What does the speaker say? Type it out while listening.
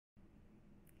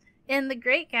In The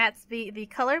Great Gatsby, the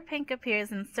color pink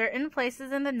appears in certain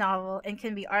places in the novel and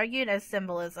can be argued as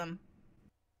symbolism.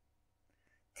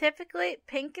 Typically,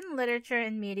 pink in literature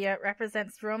and media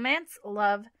represents romance,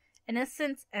 love,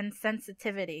 innocence, and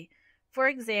sensitivity. For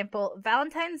example,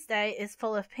 Valentine's Day is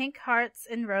full of pink hearts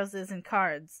and roses and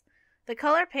cards. The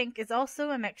color pink is also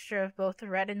a mixture of both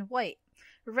red and white.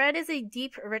 Red is a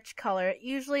deep, rich color,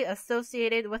 usually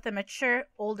associated with a mature,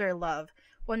 older love.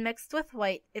 When mixed with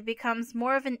white, it becomes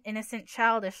more of an innocent,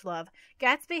 childish love.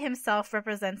 Gatsby himself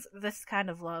represents this kind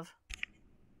of love.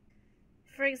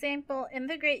 For example, in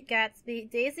The Great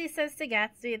Gatsby, Daisy says to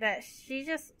Gatsby that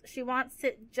she wants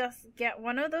to just get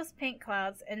one of those pink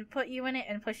clouds and put you in it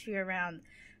and push you around.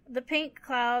 The pink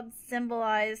clouds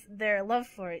symbolize their love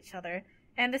for each other,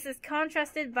 and this is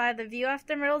contrasted by the view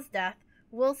after Myrtle's death.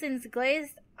 Wilson's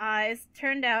glazed eyes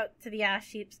turned out to the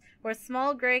ash heaps, where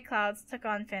small gray clouds took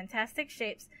on fantastic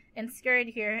shapes and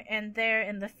scurried here and there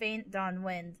in the faint dawn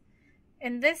wind.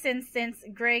 In this instance,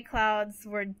 gray clouds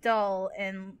were dull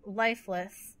and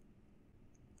lifeless.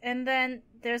 And then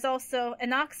there's also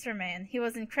an Oxford-man. He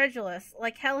was incredulous.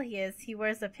 Like hell he is, he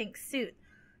wears a pink suit.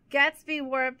 Gatsby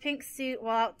wore a pink suit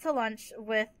while out to lunch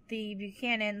with the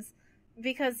Buchanans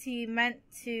because he meant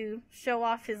to show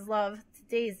off his love to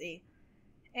Daisy.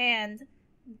 And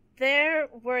there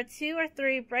were 2 or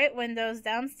 3 bright windows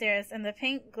downstairs and the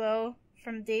pink glow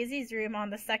from Daisy's room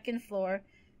on the 2nd floor.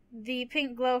 The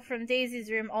pink glow from Daisy's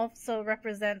room also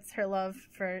represents her love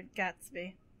for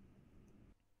Gatsby.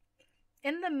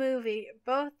 In the movie,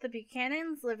 both the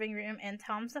Buchanan's living room and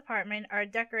Tom's apartment are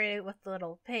decorated with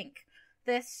little pink.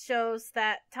 This shows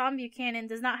that Tom Buchanan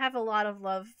does not have a lot of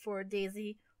love for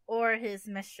Daisy or his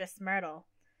mistress Myrtle.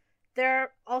 There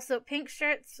are also pink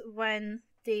shirts when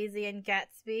Daisy and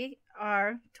Gatsby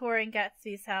are touring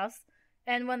Gatsby's house,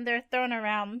 and when they're thrown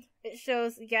around, it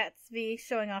shows Gatsby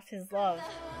showing off his love.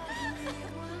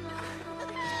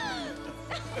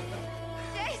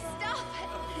 Jay, stop it!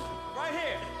 Right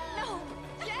here! No,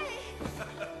 Jay!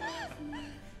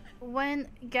 When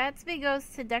Gatsby goes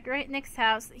to decorate Nick's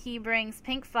house, he brings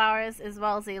pink flowers as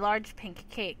well as a large pink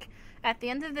cake. At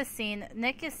the end of the scene,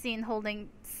 Nick is seen holding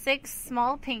 6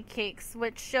 small pink cakes,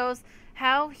 which shows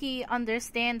how he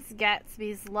understands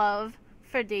Gatsby's love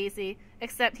for Daisy,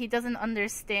 except he doesn't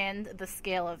understand the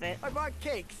scale of it. I bought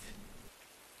cakes.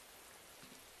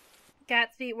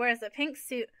 Gatsby wears a pink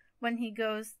suit when he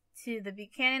goes to the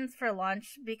Buchanans for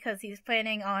lunch because he's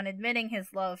planning on admitting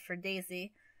his love for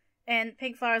Daisy. And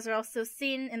pink flowers are also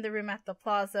seen in the room at the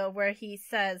plaza where he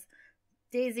says,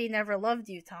 "Daisy never loved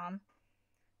you, Tom."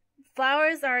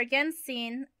 Flowers are again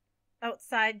seen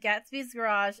outside Gatsby's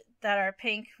garage that are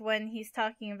pink when he's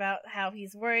talking about how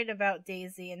he's worried about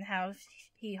Daisy and how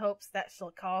he hopes that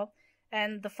she'll call.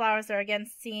 And the flowers are again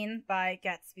seen by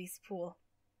Gatsby's pool.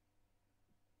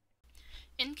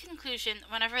 In conclusion,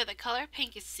 whenever the color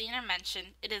pink is seen or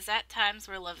mentioned, it is at times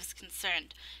where love is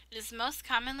concerned. It is most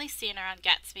commonly seen around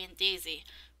Gatsby and Daisy.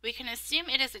 We can assume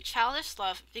it is a childish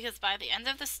love because by the end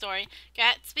of the story,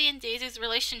 Gatsby and Daisy's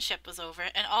relationship was over,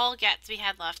 and all Gatsby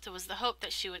had left was the hope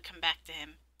that she would come back to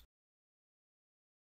him.